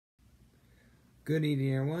Good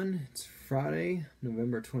evening, everyone. It's Friday,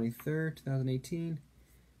 November 23rd, 2018.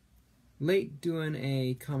 Late doing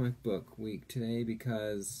a comic book week today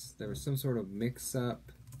because there was some sort of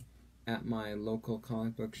mix-up at my local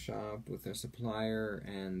comic book shop with their supplier,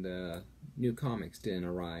 and new comics didn't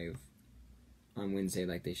arrive on Wednesday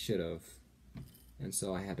like they should have. And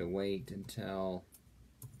so I had to wait until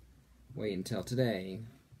today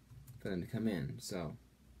for them to come in. So,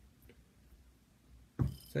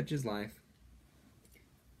 such is life.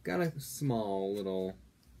 Got a small little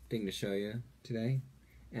thing to show you today,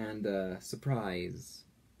 and a surprise,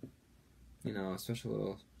 a special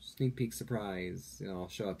little sneak peek surprise, I'll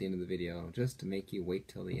show at the end of the video, just to make you wait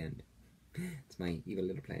till the end. It's my evil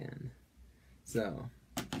little plan. So,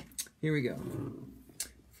 here we go.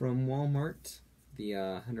 From Walmart, the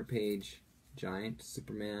 100-page giant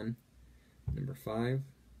Superman number 5.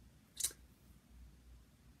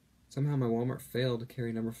 Somehow my Walmart failed to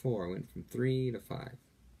carry number 4. I went from 3 to 5.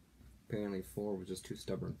 Apparently 4 was just too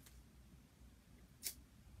stubborn.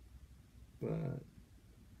 But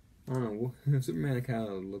I don't know, Superman kind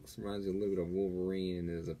of reminds me a little bit of Wolverine in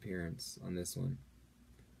his appearance on this one.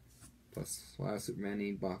 Plus, why does Superman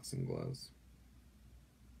need boxing gloves?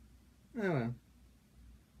 Oh well.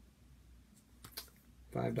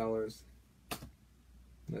 $5.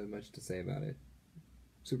 Not much to say about it.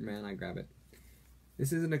 Superman, I grab it.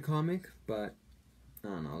 This isn't a comic, but I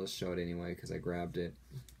don't know, I'll just show it anyway because I grabbed it.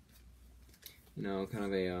 Kind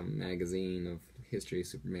of a magazine of history of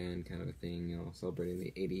Superman kind of a thing, celebrating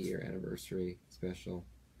the 80-year anniversary special.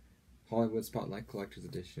 Hollywood Spotlight Collector's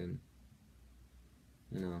Edition.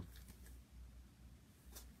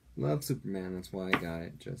 Love Superman, that's why I got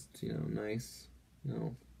it. Just, nice,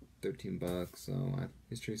 $13, so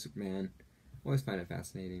history of Superman. Always find it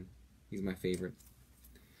fascinating. He's my favorite.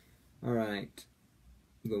 Alright.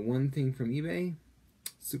 The one thing from eBay,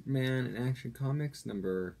 Superman in Action Comics,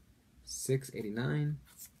 number 689.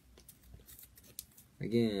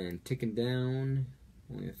 Again, ticking down.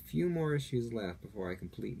 Only a few more issues left before I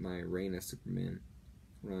complete my Reign of Superman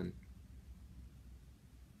run.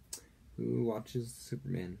 Who watches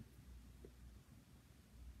Superman?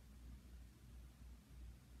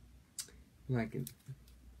 Like it.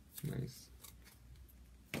 Nice.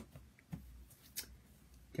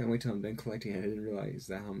 Can't wait till I'm done collecting. I didn't realize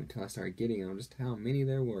that until I started getting them, just how many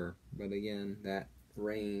there were. But again, that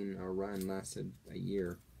Reign or run lasted a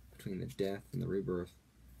year between the death and the rebirth.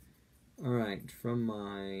 Alright, from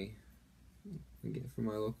my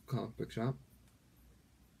local comic book shop,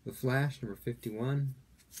 The Flash, number 51,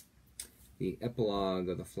 the epilogue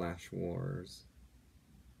of the Flash Wars,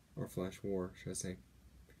 or Flash War, should I say,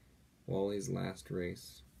 Wally's Last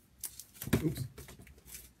Race. Oops,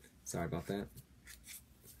 sorry about that.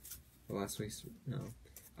 The last race, no,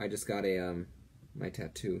 I just got a my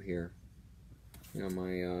tattoo here.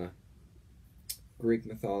 My Greek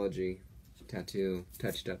mythology tattoo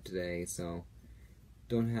touched up today, so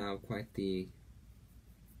don't have quite the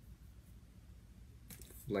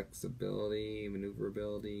flexibility,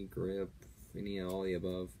 maneuverability, grip, all the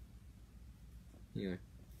above. Yeah,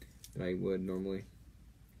 that I would normally.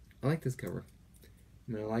 I like this cover.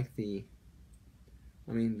 I like the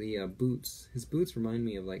boots. His boots remind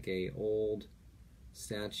me of like a old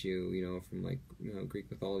statue, from Greek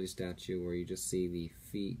mythology statue where you just see the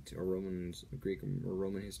feet, or Greek or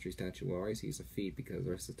Roman history statue. Well, I see the feet because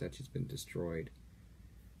the rest of the statue's been destroyed,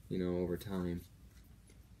 over time.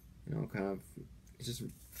 Kind of, it's just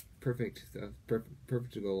perfect,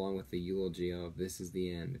 perfect to go along with the eulogy of this is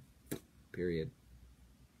the end, period.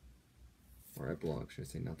 Or epilogue, should I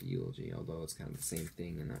say, not the eulogy, although it's kind of the same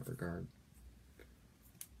thing in that regard.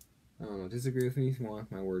 I don't know, disagree with me if you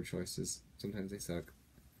want. My word choices, sometimes they suck.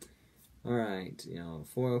 Alright,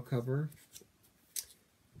 foil cover.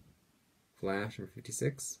 Flash number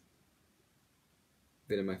 56.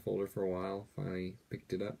 Been in my folder for a while, finally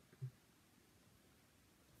picked it up.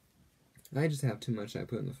 I just have too much I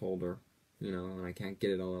put in the folder, and I can't get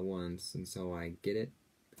it all at once, and so I get it.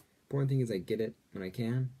 Important thing is I get it when I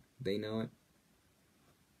can. They know it.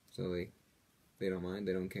 So they don't mind,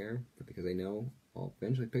 they don't care, but because they know I'll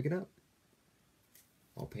eventually pick it up.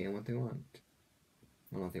 I'll pay them what they want.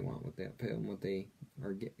 Well, not what they want, pay them what they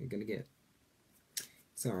are gonna get.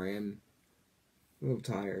 Sorry, I'm a little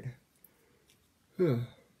tired.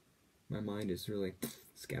 My mind is really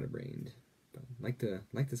scatterbrained. But I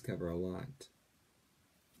like this cover a lot.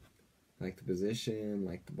 Like the position,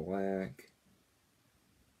 like the black.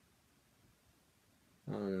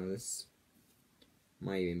 I don't know, this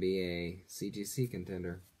might even be a CGC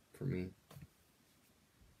contender for me.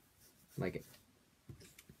 Like it.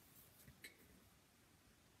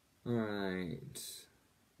 Alright.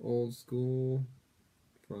 old school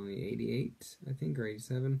from the 88, I think, or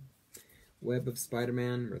 87. Web of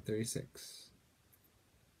Spider-Man, number 36.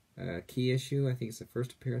 Key issue, I think it's the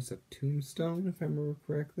first appearance of Tombstone, if I remember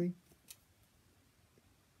correctly.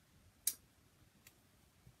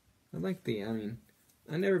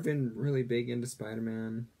 I've never been really big into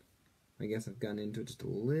Spider-Man. I guess I've gotten into it just a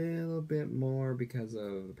little bit more because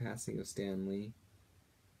of the passing of Stan Lee.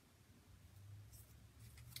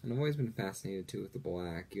 And I've always been fascinated, too, with the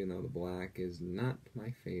Black, even though the Black is not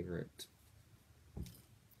my favorite. I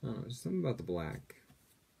don't know, there's something about the Black.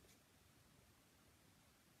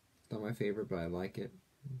 It's not my favorite, but I like it.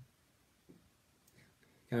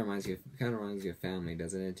 Kind of reminds you of family,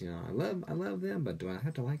 doesn't it? You know, I love them, but do I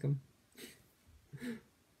have to like them?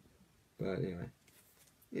 But anyway,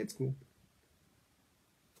 it's cool.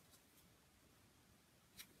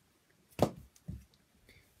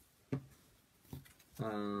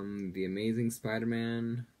 The Amazing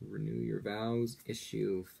Spider-Man, Renew Your Vows,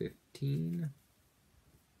 issue 15.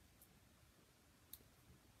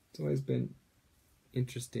 It's always been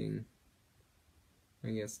interesting,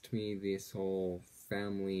 I guess, to me, this whole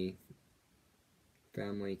family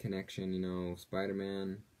connection, you know,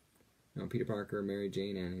 Spider-Man, you know, Peter Parker, Mary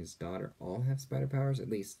Jane, and his daughter all have spider powers. At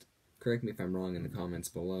least, correct me if I'm wrong in the comments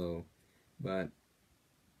below, but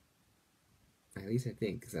at least I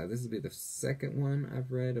think, so this will be the second one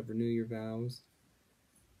I've read of Renew Your Vows,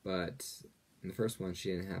 but in the first one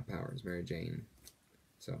she didn't have powers, Mary Jane.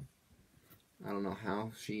 So I don't know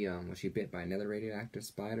how she was she bit by another radioactive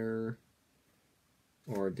spider,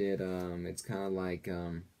 or did it's kind of like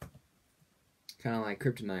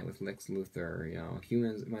kryptonite with Lex Luthor. You know,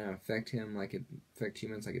 humans, it might not affect him like it affects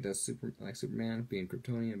humans, like it does Superman being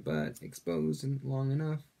Kryptonian, but exposed long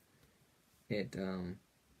enough, it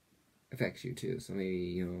affects you too. So maybe,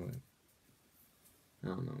 you know, I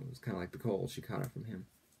don't know, it was kind of like the cold, she caught it from him.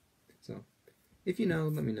 So if you know,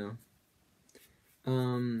 let me know.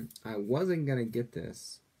 I wasn't gonna get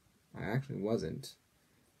this. I actually wasn't,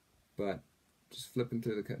 but just flipping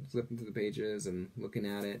through the pages and looking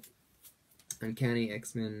at it. Uncanny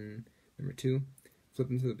X-Men number 2.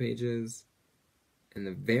 Flipping through the pages, and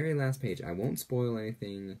the very last page. I won't spoil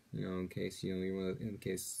anything, you know, in case you know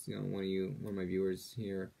one of my viewers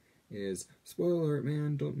here is spoiler alert,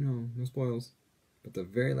 man. No spoils. But the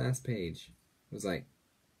very last page was like,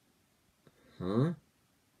 huh?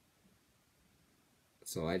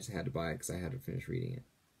 So I just had to buy it because I had to finish reading it.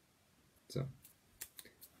 So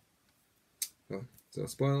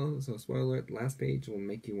spoiler alert, the last page will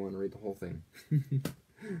make you want to read the whole thing.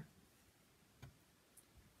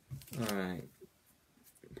 Alright.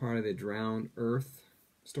 Part of the Drowned Earth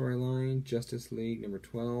storyline, Justice League number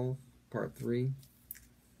 12, part 3.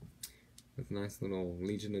 With a nice little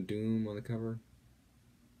Legion of Doom on the cover.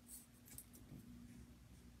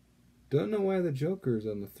 Don't know why the Joker's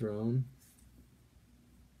on the throne.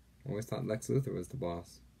 Always thought Lex Luthor was the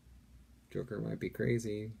boss. Joker might be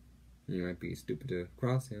crazy. You might be stupid to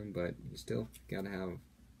cross him, but you still gotta have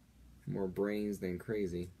more brains than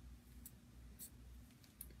crazy.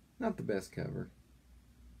 Not the best cover.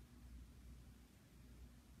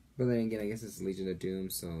 But then again, I guess it's Legion of Doom,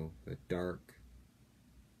 so the dark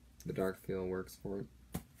feel works for it.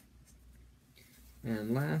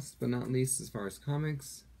 And last but not least, as far as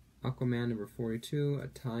comics, Aquaman number 42, a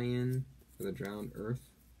tie-in for the Drowned Earth.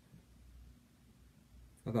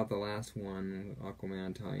 I thought the last one,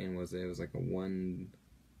 Aquaman tie-in, was like a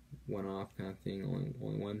one-off kind of thing, only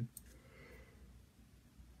one.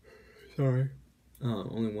 Sorry.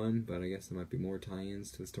 Only one, but I guess there might be more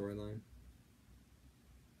tie-ins to the storyline.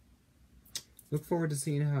 Look forward to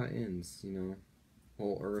seeing how it ends, you know.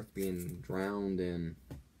 Whole Earth being drowned in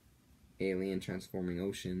alien transforming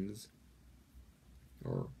oceans,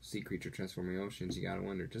 or sea creature transforming oceans. You gotta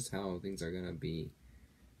wonder just how things are gonna be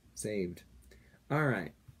saved.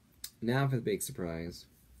 Alright, now for the big surprise.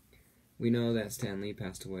 We know that Stan Lee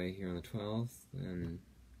passed away here on the 12th, and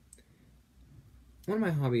one of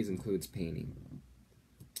my hobbies includes painting.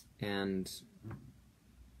 And,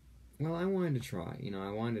 well, I wanted to try. You know,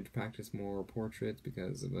 I wanted to practice more portraits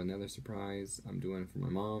because of another surprise I'm doing for my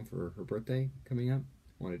mom for her birthday coming up.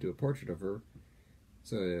 I want to do a portrait of her.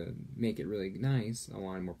 So to make it really nice, I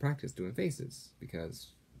wanted more practice doing faces,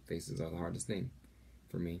 because faces are the hardest thing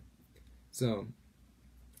for me. So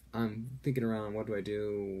I'm thinking around, what do I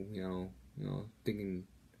do? You know, thinking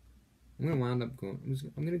I'm gonna wind up going.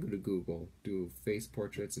 I'm gonna go to Google, do face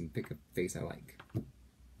portraits, and pick a face I like.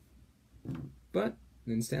 But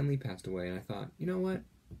then Stan Lee passed away, and I thought, you know what?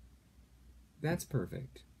 That's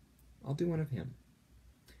perfect. I'll do one of him.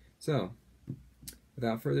 So,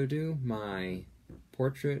 without further ado, my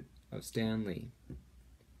portrait of Stan Lee.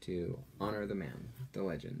 to honor the man, the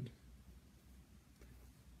legend.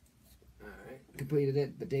 Alright, completed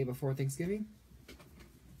it the day before Thanksgiving.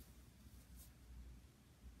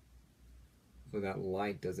 So that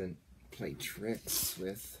light doesn't play tricks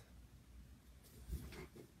with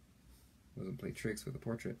the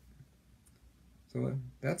portrait. So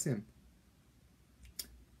that's him.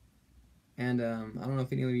 And I don't know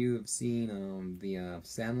if any of you have seen the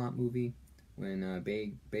Sandlot movie when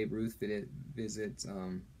Babe Ruth visits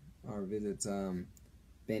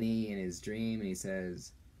Benny in his dream, and he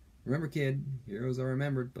says, "Remember, kid, heroes are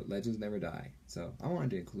remembered, but legends never die." So I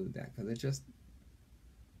wanted to include that because it just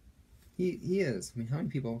he is. I mean, how many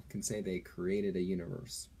people can say they created a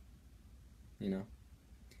universe? You know,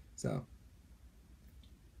 so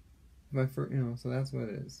so that's what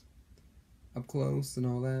it is. Up close and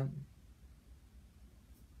all that.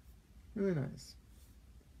 Really nice.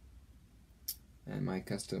 And my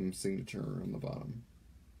custom signature on the bottom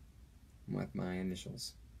with my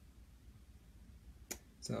initials.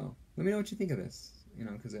 So let me know what you think of this.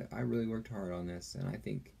 Because I really worked hard on this, and I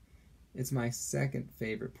think it's my second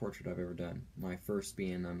favorite portrait I've ever done. My first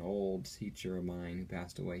being an old teacher of mine who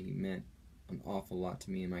passed away. He meant an awful lot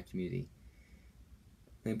to me and my community.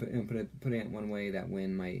 And put it one way,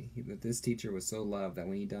 that this teacher was so loved that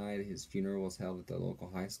when he died, his funeral was held at the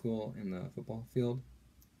local high school in the football field.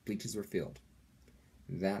 Bleachers were filled.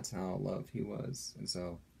 That's how loved he was. And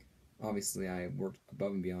so, obviously, I worked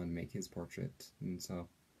above and beyond to make his portrait. And so,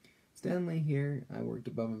 Stanley here, I worked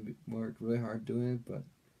really hard doing it, but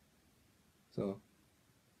so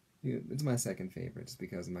it's my second favorite, just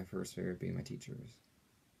because of my first favorite being my teachers.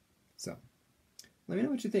 So, let me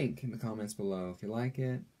know what you think in the comments below. If you like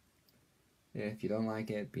it, if you don't like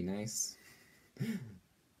it, be nice.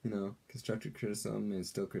 Constructive criticism is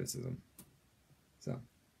still criticism. So,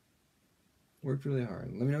 worked really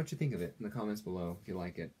hard. Let me know what you think of it in the comments below if you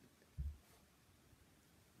like it.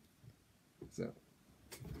 So,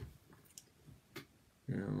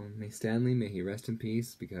 may Stanley, may he rest in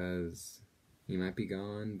peace, because he might be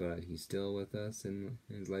gone, but he's still with us, and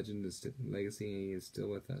his legacy is still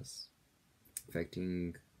with us,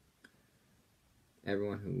 affecting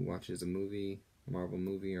everyone who watches a Marvel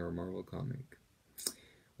movie, or a Marvel comic.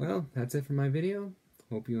 Well, that's it for my video.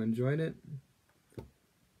 Hope you enjoyed it.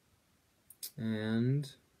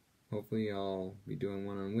 And hopefully I'll be doing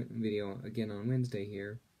one video again on Wednesday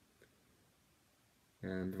here.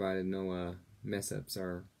 And provided no mess-ups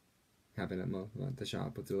are happening at the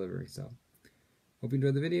shop with delivery. So, hope you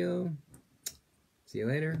enjoyed the video. See you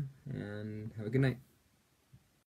later, and have a good night.